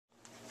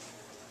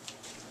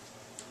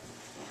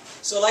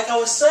So like I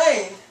was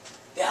saying,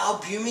 the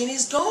albumin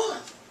is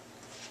gone.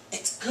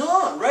 It's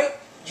gone, right?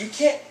 You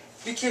can't,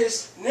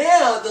 because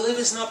now the liver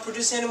is not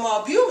producing any more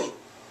albumin.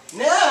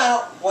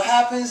 Now what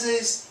happens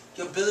is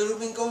your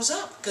bilirubin goes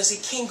up because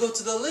it can't go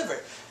to the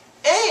liver.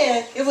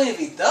 And even if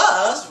it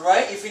does,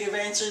 right, if it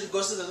eventually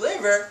goes to the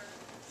liver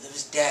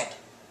is dead.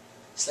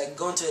 It's like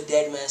going to a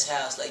dead man's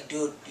house. Like,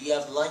 dude, do you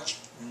have lunch?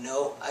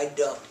 No, I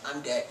don't.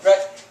 I'm dead.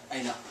 Right?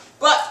 I know.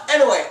 But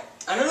anyway,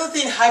 another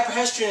thing,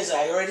 hyperestrogenism.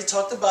 I already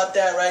talked about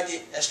that, right?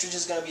 The estrogen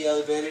is going to be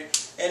elevated.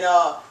 And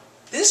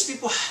these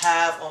people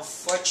have,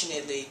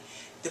 unfortunately,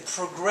 the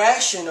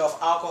progression of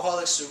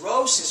alcoholic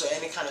cirrhosis or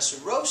any kind of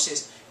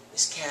cirrhosis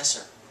is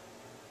cancer.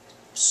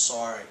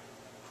 Sorry.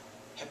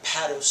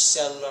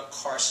 Hepatocellular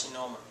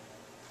carcinoma.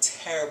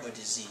 Terrible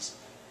disease.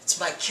 It's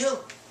my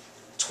kill.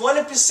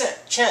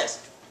 20%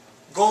 chance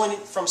going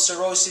from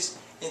cirrhosis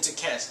into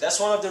cancer. That's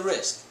one of the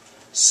risks.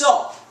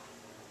 So,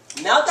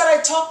 now that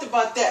I talked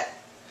about that,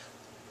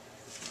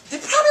 they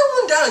probably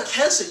won't die of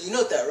cancer. You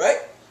know that, right?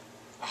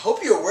 I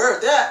hope you're aware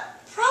of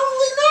that.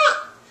 Probably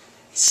not.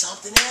 It's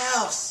something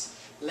else.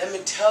 Let me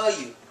tell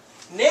you.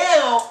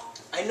 Now,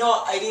 I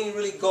know I didn't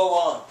really go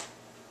on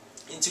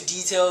into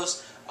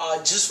details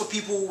just for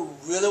people who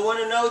really want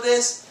to know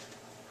this.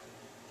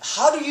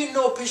 How do you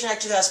know a patient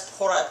actually has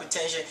portal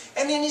hypertension?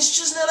 And then it's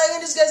just not like,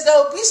 this guy's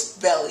got obese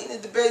belly.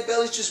 The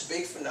belly is just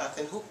big for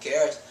nothing. Who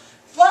cares?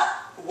 But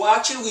what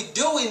actually we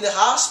do in the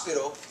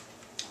hospital,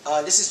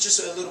 this is just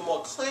a little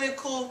more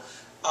clinical.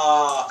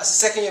 As a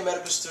second-year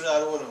medical student, I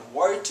don't want to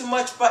worry too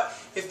much. But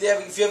if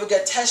you ever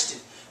get tested,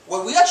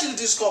 what we actually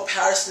do is called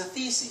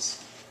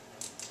paracentesis.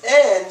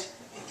 And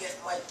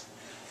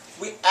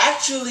we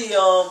actually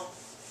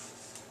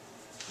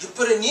you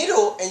put a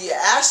needle and you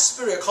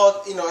aspirate,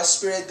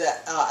 aspirate the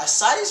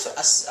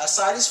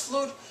ascites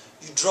fluid.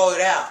 You draw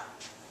it out,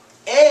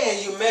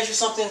 and you measure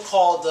something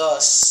called the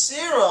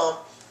serum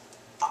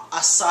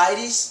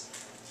ascites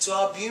to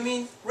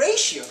albumin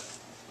ratio.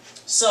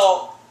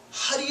 So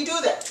how do you do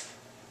that?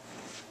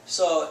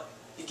 So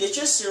you get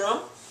your serum,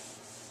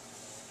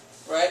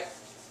 right?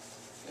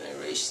 I'm gonna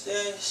erase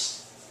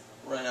this.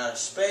 Run out of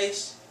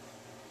space.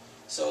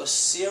 So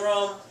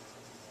serum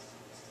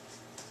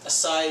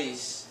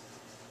ascites.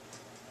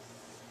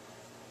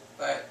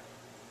 Right,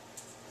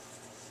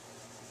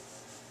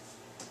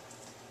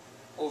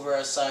 over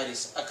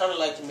ascites. I kind of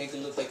like to make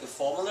it look like a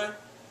formula.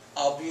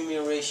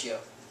 Albumin ratio.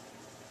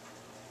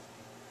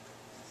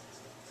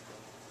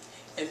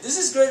 If this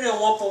is greater than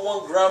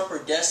 1.1 gram per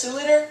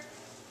deciliter,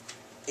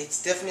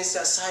 it's definitely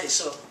ascites.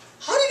 So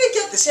how did I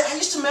get this? Yeah, I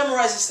used to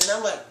memorize this and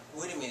I'm like,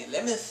 wait a minute,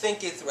 let me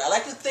think it through. I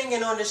like to think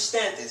and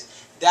understand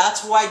this.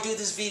 That's why I do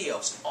these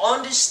videos.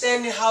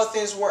 Understanding how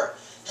things work.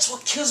 That's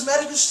what kills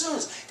medical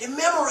students. They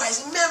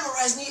memorize, and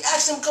you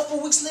ask them a couple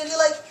of weeks later, they're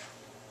like,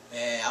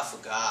 man, I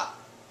forgot.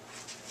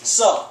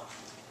 So,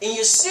 in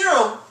your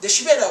serum, there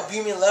should be an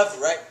albumin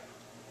level, right?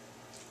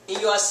 In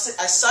your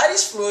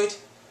ascites fluid,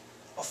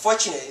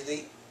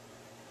 unfortunately,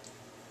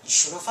 you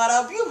shouldn't find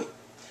albumin.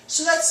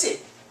 So that's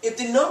it. If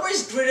the number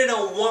is greater than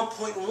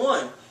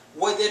 1.1,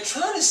 what they're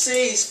trying to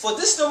say is for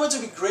this number to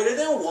be greater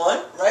than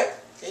 1, right?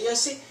 Can you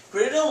see?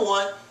 Greater than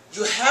 1,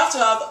 you have to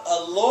have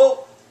a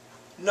low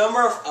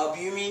number of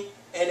albumin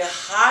and a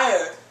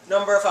higher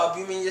number of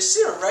albumin in your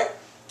serum, right?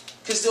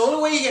 Because the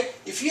only way you get,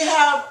 if you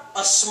have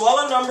a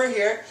smaller number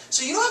here,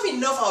 so you don't have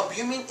enough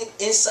albumin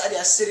inside the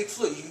acidic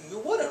fluid, you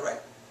wouldn't, right?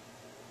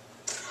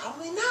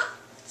 Probably not.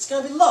 It's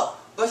going to be low.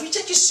 But if you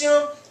check your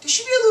serum, there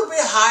should be a little bit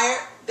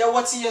higher than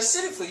what's in your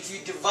acidic fluid. If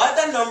you divide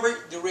that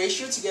number, the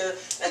ratio together,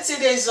 let's say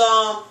there's,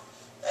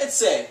 let's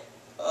say,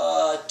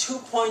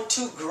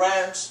 2.2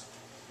 grams,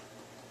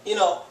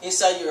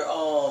 inside your,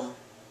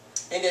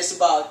 and there's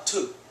about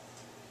 2.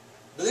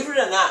 Believe it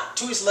or not,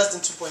 2 is less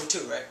than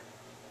 2.2, right?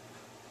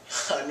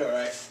 I know,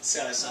 right?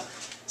 So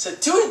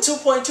 2 and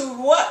 2.2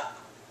 what?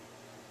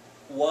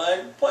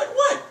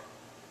 1.1.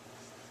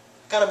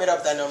 Kind of made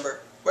up that number.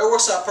 But it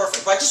works out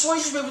perfect. But I just want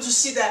you to be able to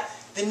see that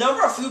the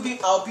number of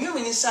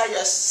albumin inside your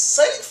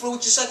acidic fluid,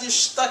 which is actually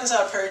stuck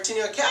inside a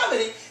peritoneal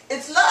cavity,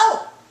 it's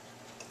low.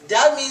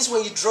 That means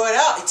when you draw it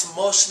out, it's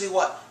mostly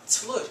what? It's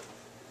fluid.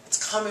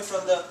 It's coming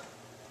from the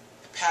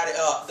hepatic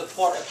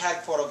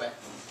portal vein.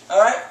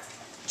 Alright?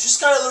 Just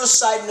kind of a little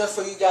side note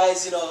for you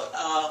guys,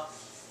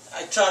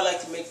 I try like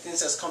to make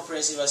things as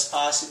comprehensive as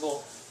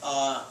possible.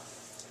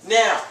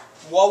 Now,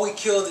 while we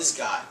kill this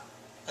guy,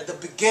 at the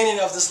beginning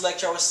of this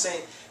lecture I was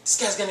saying, this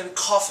guy's going to be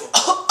coughing.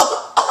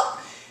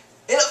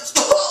 And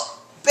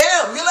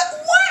bam! You're like,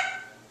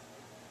 what?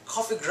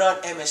 Coffee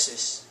ground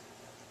emesis.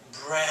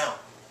 Brown.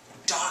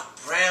 Dark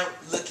brown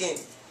looking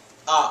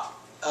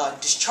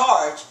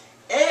discharge.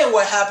 And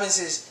what happens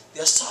is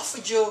the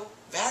esophageal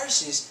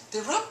varices,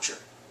 they rupture.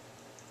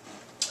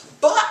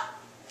 But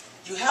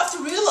you have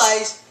to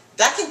realize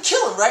that can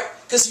kill him, right?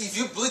 Because if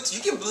you bleed,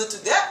 you can bleed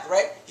to death,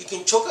 right? You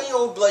can choke on your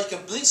own blood. You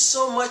can bleed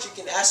so much, you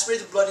can aspirate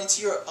the blood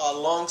into your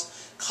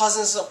lungs,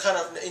 causing some kind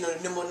of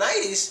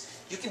pneumonitis.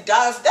 You can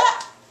die of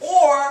that.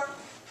 Or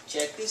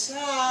check this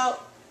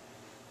out.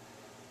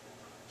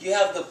 you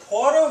have the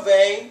portal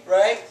vein,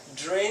 right,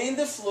 draining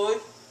the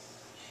fluid,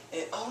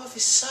 and all of a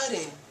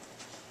sudden,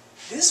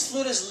 this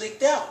fluid is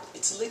leaked out.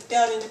 It's leaked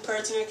out in the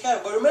peritoneal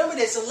cavity. But remember,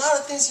 there's a lot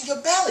of things in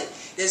your belly.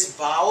 There's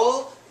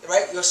bowel,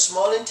 right, your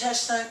small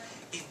intestine.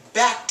 If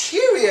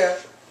bacteria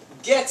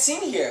gets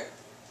in here,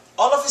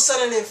 all of a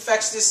sudden it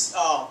infects this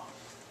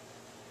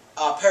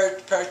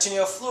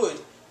peritoneal fluid,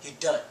 you're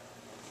done.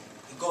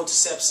 You're going to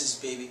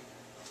sepsis, baby.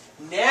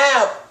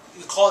 Now,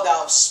 we call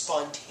that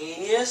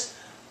spontaneous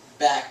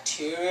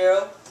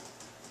bacterial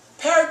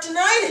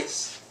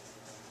peritonitis,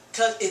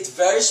 because it's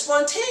very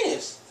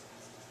spontaneous.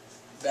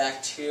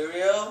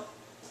 Bacterial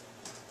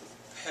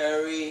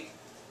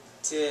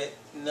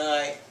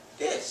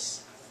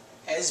peritonitis,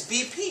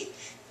 SBP.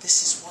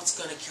 This is what's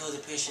going to kill the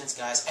patients,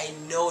 guys. I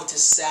know it's a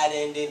sad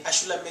ending. I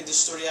should have made the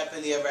story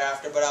happily ever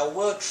after, but I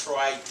will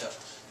try to.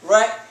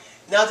 Right?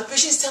 Now the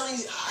patient is telling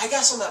you, I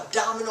got some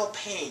abdominal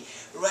pain.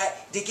 Right?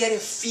 They're getting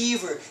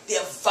fever.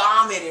 They're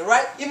vomiting.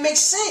 Right? It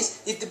makes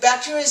sense. If the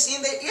bacteria is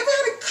in there, you ever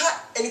had a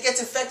cut and it gets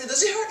infected?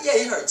 Does it hurt? Yeah,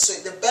 it hurts. So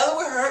the belly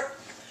will hurt.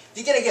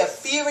 You're going to get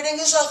fever, then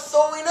you start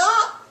throwing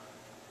up.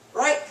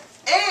 Right?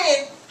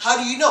 And how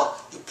do you know?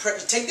 You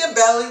take their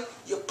belly,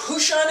 you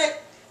push on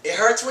it. It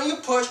hurts when you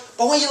push,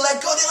 but when you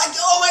let go, they're like,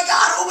 oh my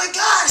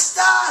God,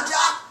 stop,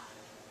 doc.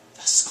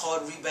 That's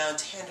called rebound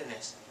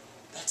tenderness.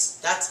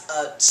 That's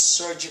a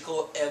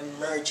surgical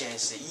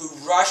emergency. You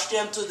rush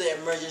them to the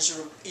emergency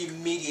room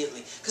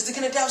immediately because they're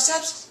going to die of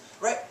sepsis,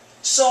 right?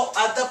 So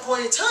at that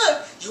point in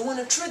time, you want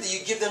to treat it. You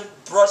give them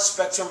broad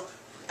spectrum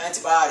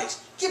antibiotics.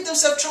 Give them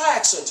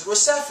ceftriaxone,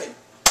 Rocephin.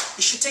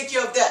 You should take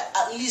care of that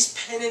at least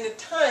pending the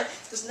time,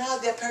 because now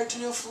their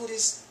peritoneal fluid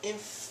is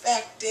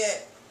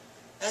infected.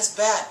 That's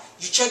bad.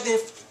 You check them.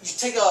 You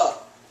take your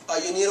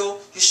needle,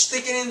 you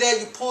stick it in there,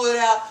 you pull it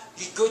out,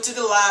 you go to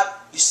the lab,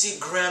 you see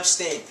gram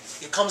stain.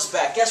 It comes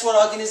back. Guess what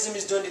organism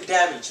is doing the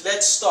damage?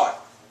 Let's start.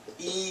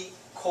 E.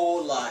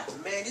 coli.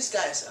 Man, this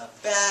guy is a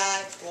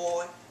bad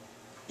boy.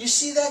 You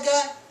see that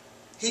guy?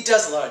 He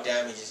does a lot of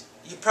damages.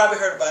 You probably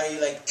heard about it.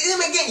 You're like, is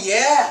him again?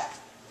 Yeah.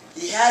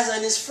 He has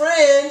on his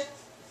friend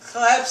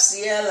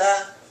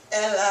Klebsiella,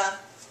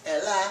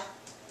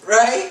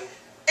 right?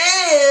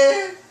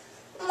 And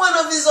one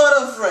of his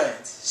other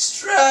friends,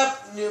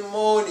 strep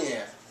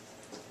pneumonia,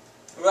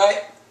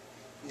 right?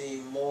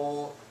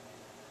 Pneumonia.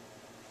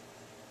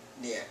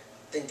 I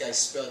think I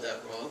spelled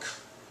that wrong.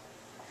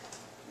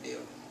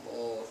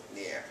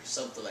 Pneumonia,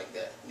 something like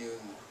that.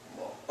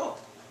 Oh,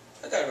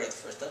 I got it right the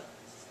first time.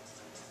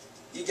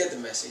 You get the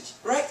message,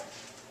 right?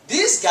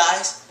 These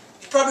guys,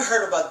 you probably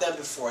heard about them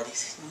before.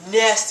 These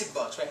nasty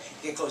bugs, right?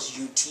 They cause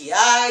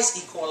UTIs,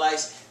 E. coli,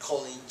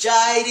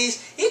 cholangitis.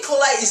 E.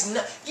 coli is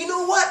not. You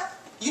know what?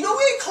 You know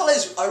where E. coli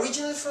is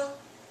originally from?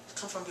 It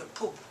comes from your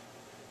poop,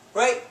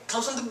 right? It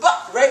comes from the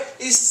butt, right?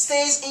 It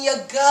stays in your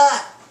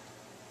gut.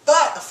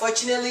 But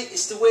unfortunately,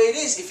 it's the way it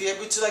is. If you're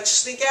able to like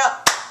sneak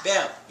out,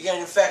 bam, you got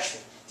an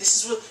infection.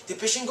 This is what the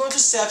patient going to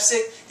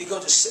septic. They go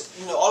to,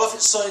 all of a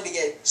sudden they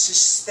get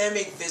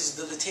systemic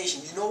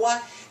vasodilatation. You know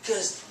why?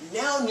 Because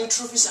now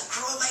neutrophils are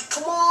crawling like,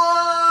 come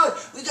on,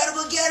 we gotta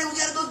go get him, we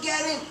gotta go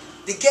get him.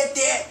 They get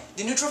there,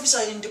 the neutrophils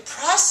are in the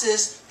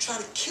process trying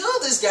to kill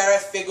this guy,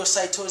 right?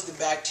 Phagocytose the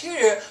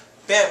bacteria,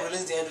 bam,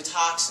 release the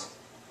endotoxin.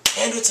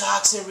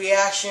 Endotoxin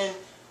reaction,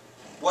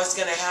 what's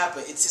gonna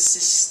happen? It's a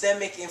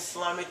systemic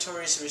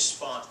inflammatory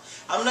response.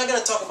 I'm not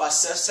gonna talk about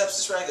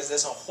sepsis, right? Because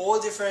that's a whole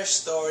different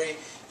story.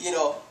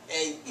 The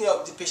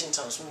patient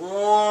turns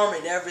warm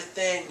and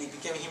everything. They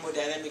became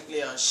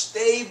hemodynamically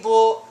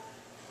unstable.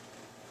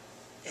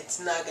 It's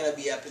not going to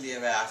be happily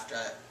ever after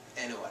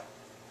anyway.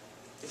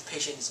 The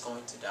patient is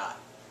going to die.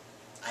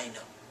 I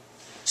know.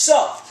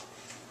 So,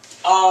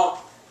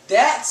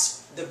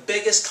 that's the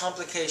biggest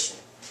complication.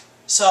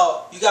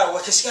 So, you got to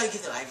work, because you got to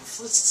give them IV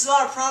fluids. It's a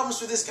lot of problems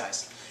with this,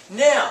 guys.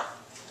 Now,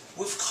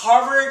 we've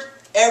covered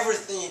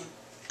everything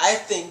I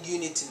think you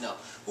need to know.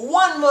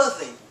 One more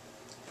thing,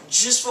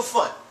 just for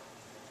fun.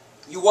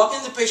 You walk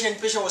in the patient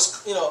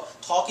was,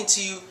 talking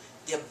to you,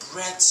 their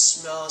breath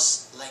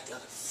smells like a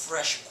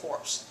fresh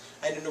corpse.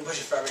 I know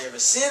nobody's probably ever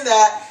seen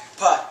that,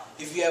 but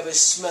if you ever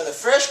smell a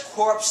fresh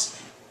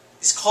corpse,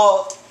 it's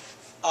called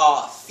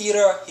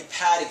fetor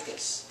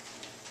hepaticus.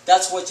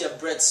 That's what your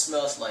breath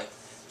smells like.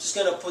 Just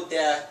gonna put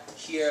that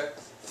here,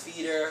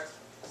 fetor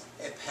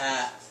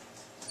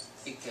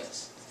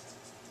hepaticus.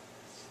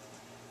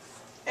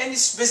 And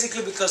it's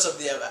basically because of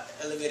the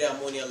elevated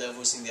ammonia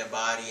levels in their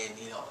body, and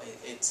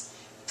it's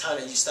kind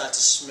of, you start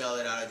to smell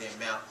it out of their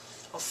mouth.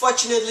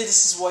 Unfortunately,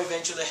 this is what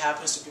eventually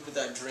happens to people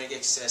that drink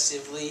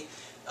excessively.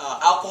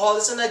 Alcohol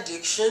is an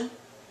addiction.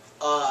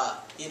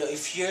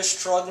 If you're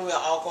struggling with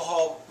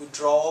alcohol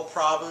withdrawal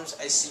problems,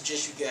 I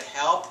suggest you get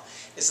help.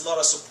 There's a lot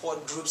of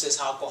support groups. There's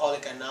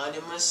Alcoholics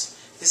Anonymous.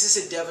 This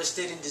is a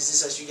devastating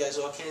disease, as you guys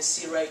all can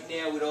see right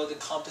now, with all the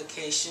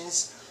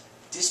complications.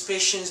 These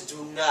patients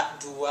do not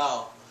do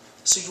well.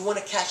 So you want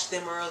to catch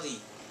them early.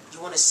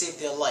 You want to save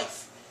their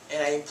life.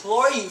 And I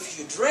implore you, if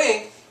you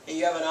drink and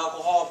you have an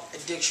alcohol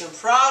addiction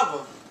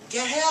problem,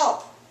 get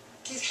help.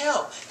 get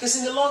help. Because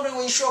in the long run,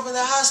 when you show up in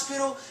the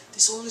hospital,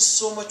 there's only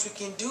so much we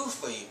can do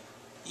for you.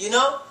 You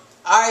know?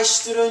 Alright,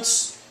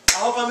 students, I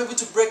hope I'm able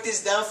to break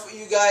this down for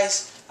you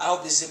guys. I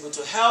hope this is able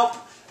to help.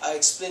 I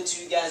explained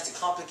to you guys the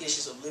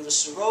complications of liver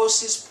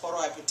cirrhosis,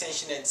 portal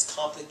hypertension and its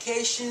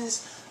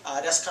complications.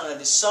 That's kind of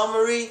the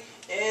summary.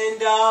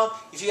 And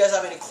if you guys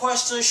have any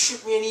questions,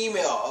 shoot me an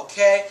email,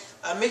 okay?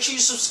 Make sure you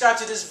subscribe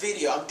to this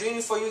video. I'm doing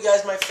it for you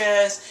guys, my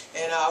fans,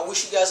 and I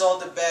wish you guys all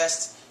the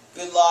best.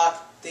 Good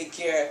luck. Take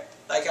care.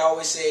 Like I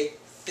always say,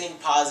 think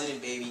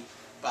positive, baby.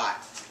 Bye.